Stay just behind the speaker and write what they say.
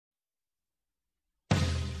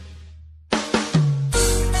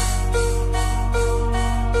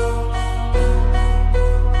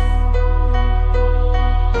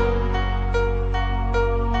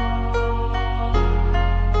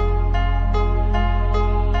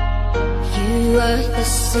are the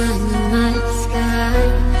sun in my sky.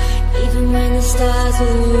 Even when the stars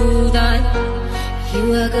will die, you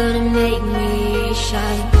are gonna make me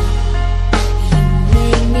shine. You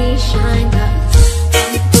make me shine, 'cause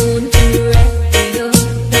I'm born forever your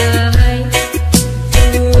light.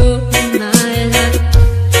 Through my life,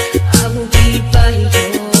 I will be by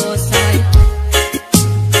your side.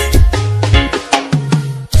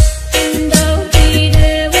 And I'll be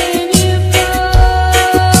there when you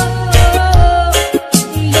fall,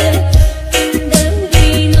 yeah. And there'll be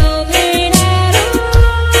no pain at all.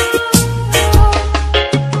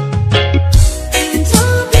 And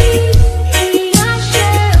I'll be your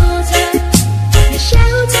shelter, your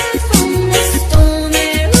shelter from the storm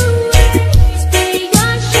and waves. Be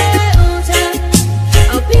your shelter.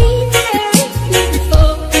 I'll be there if you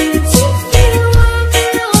fall into the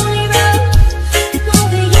lonely road. Know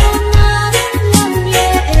that you're not alone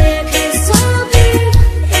yet, 'cause I'll be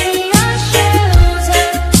your shelter,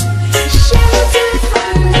 your shelter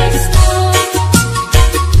from the storm.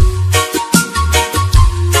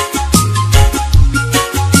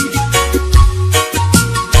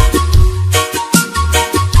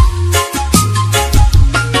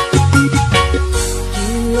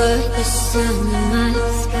 You are the sun in my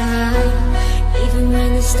sky. Even when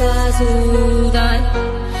the stars will die,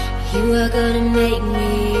 you are gonna make me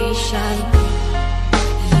shine.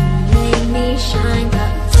 You make me shine,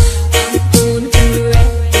 'cause I'm born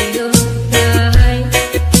forever your light.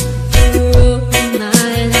 Through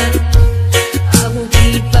my life, I will be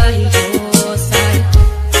by your side.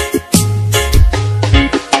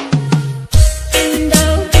 And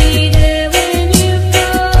I'll be there when you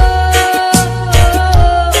fall,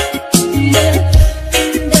 yeah.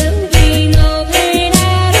 And there'll be no pain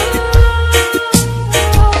at all.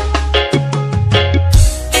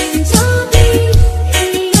 And I'll be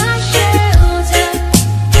your shelter,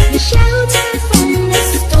 your shelter from the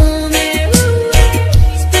storm and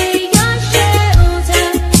waves. Be your shelter.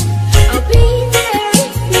 I'll be there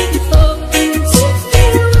if you fall into the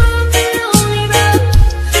lonely road.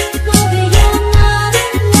 Know that you're not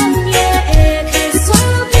alone yet, 'cause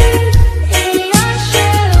I'll be your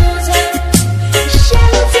shelter, your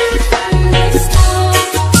shelter from the storm.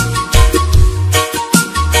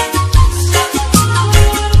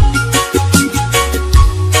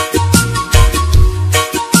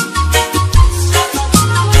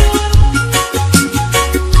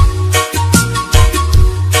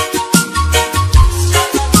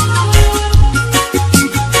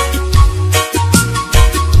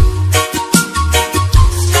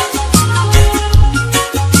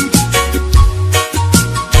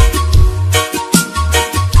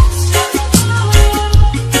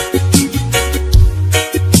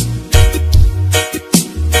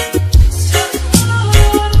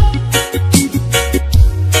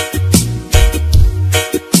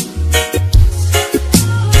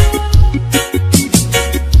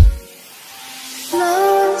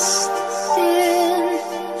 Lost in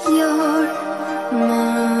your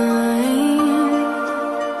mind,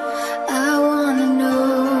 I wanna know,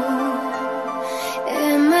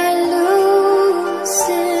 am I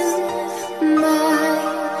losing my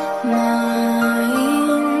mind?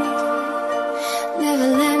 Never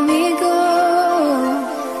let me go.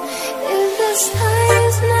 If this time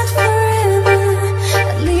is not forever,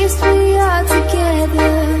 at least we are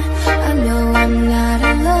together. I know I'm not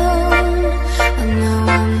alone. I know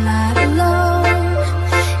I'm not alone.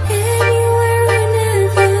 Anywhere,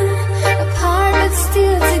 whenever, apart but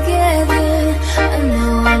still together. I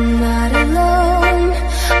know I'm not alone.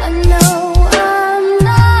 I know I'm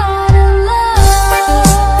not alone.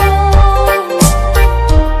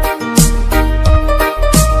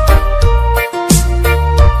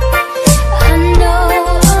 I know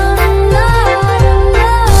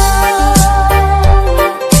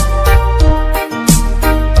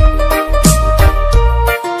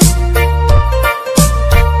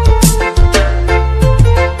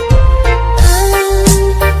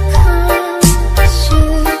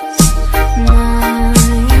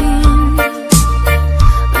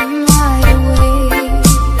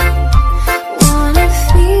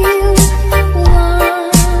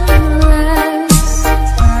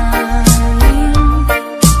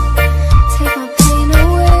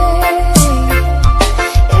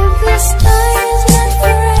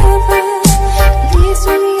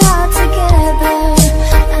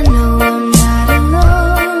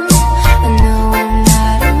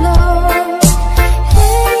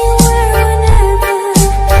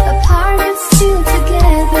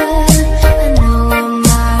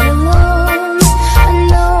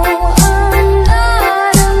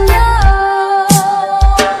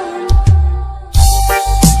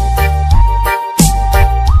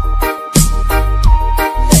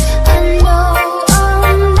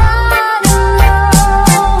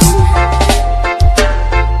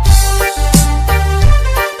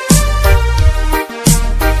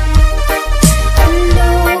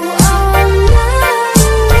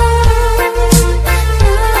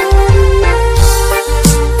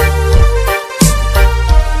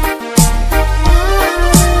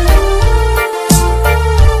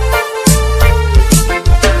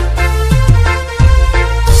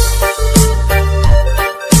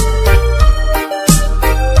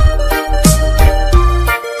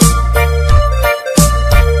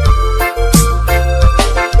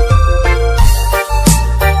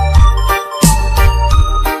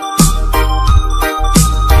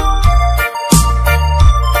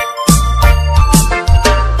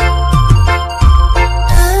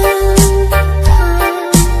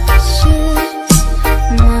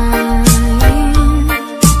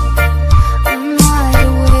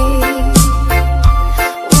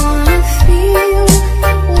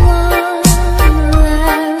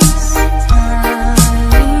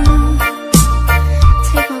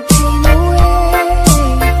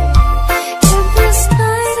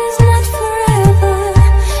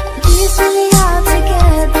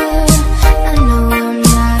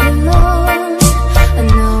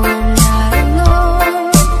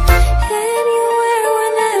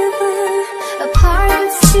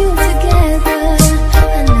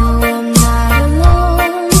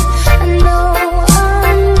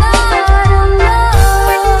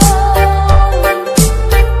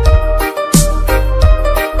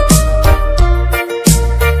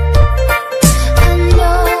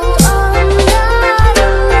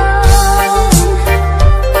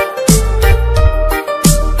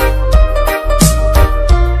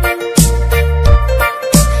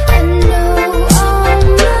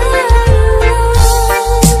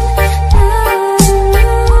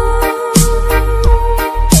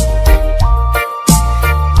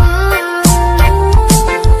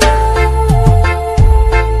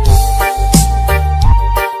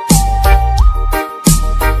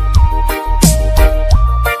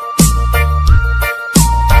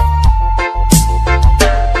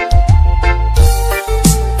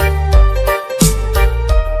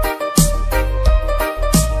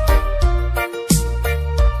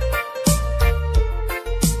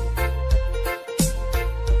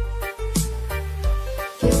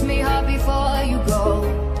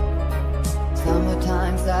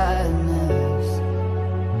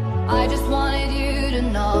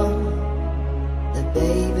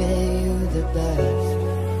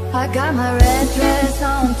best. I got my red dress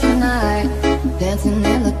on tonight, dancing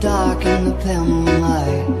in the dark in the pale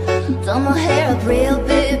moonlight. Done my hair up real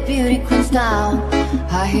big, beauty queen style,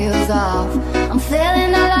 high heels off, I'm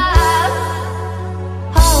feeling alive.